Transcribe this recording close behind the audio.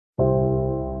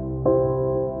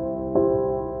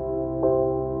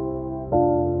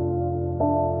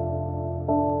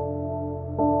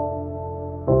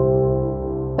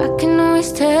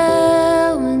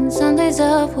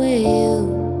love with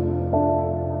you.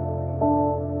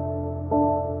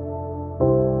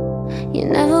 You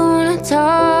never wanna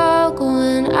talk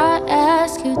when I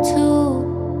ask you to.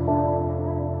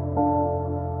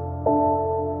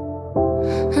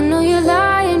 I know you're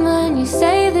lying when you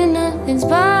say that nothing's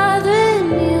bothering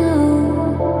you.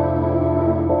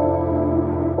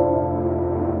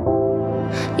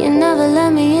 You never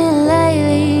let me in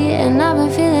lately, and I've been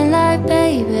feeling like,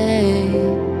 baby,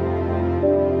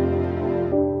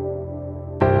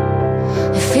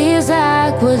 it feels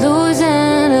like we're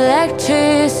losing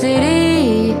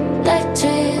electricity.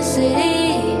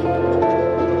 Electricity.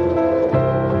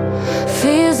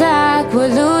 Feels like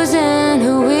we're losing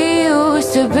who we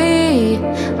used to be.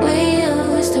 We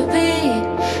used to be.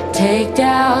 Take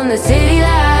down the city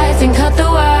lights and cut the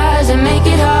wires and make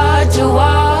it hard to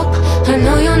walk. I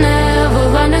know you'll never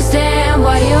understand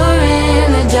why you're in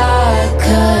the dark,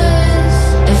 'cause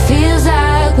it feels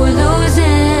like we're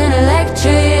losing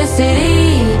electricity.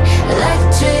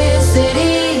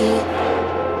 Electricity.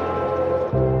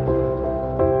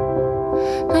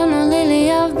 I know lately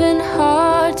I've been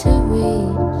hard to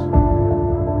reach,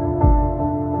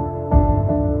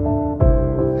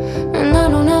 and I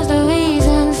don't have the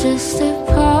reasons, just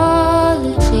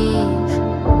apologies.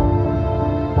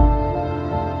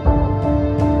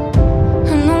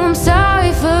 I know I'm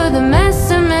sorry for the mess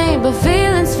I made, but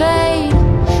feelings fade.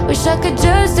 Wish I could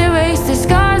just erase the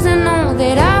scars and all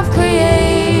that I've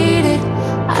created.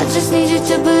 I just need you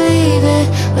to believe it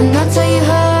when I tell you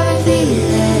how I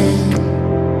feel it.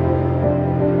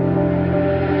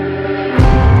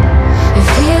 It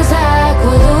feels like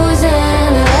we're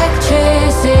losing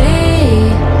electricity.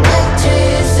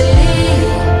 Electricity.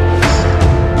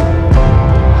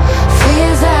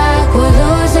 Feels like we're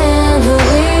losing who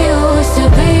we used to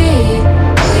be.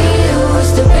 We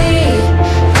used to be.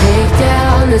 Take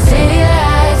down the city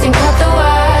lights and cut the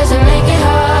wires and make it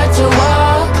hard to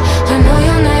walk. I know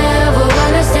you'll never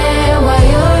understand why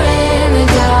you're in the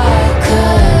dark,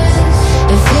 'cause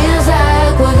it feels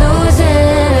like we're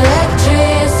losing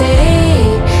electricity.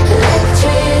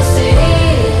 Electricity.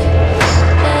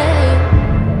 Hey.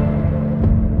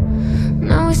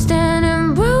 Now we're standing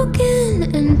broken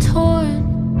and torn,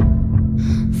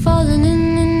 falling in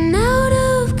and out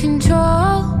of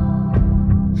control.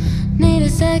 Need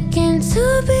a second to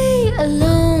be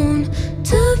alone,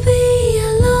 to be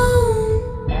alone.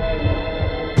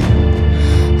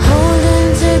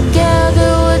 Holding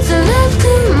together what's left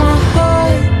in my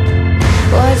heart.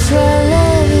 Watch while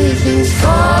everything's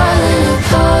falling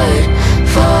apart.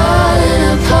 Falling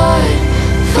apart.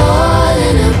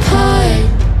 Falling apart.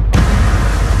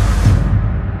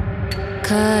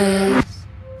 'Cause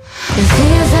it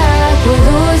feels like we're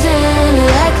losing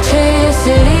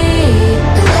electricity.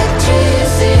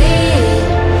 Electricity.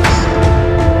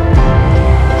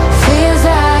 Feels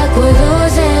like we're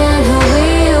losing who we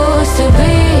used to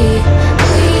be.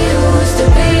 We used to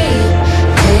be.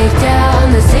 Take down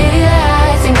the city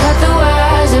lights and cut the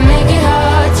wires and make it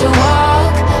hard to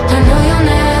walk. I know you'll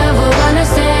never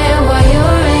understand why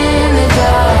you're in the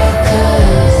dark,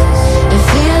 'cause it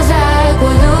feels like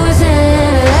we're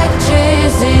losing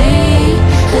electricity.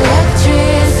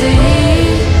 Electricity.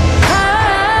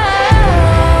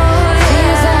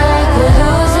 Feels like we're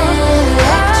losing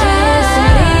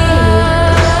electricity.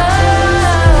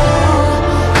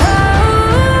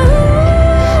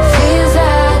 Feels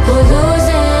like we're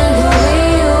losing who we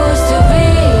used to be.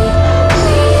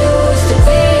 We used to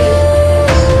be.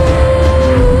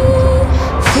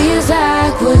 Feels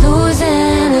like we're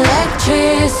losing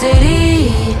electricity.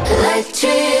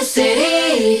 Electricity.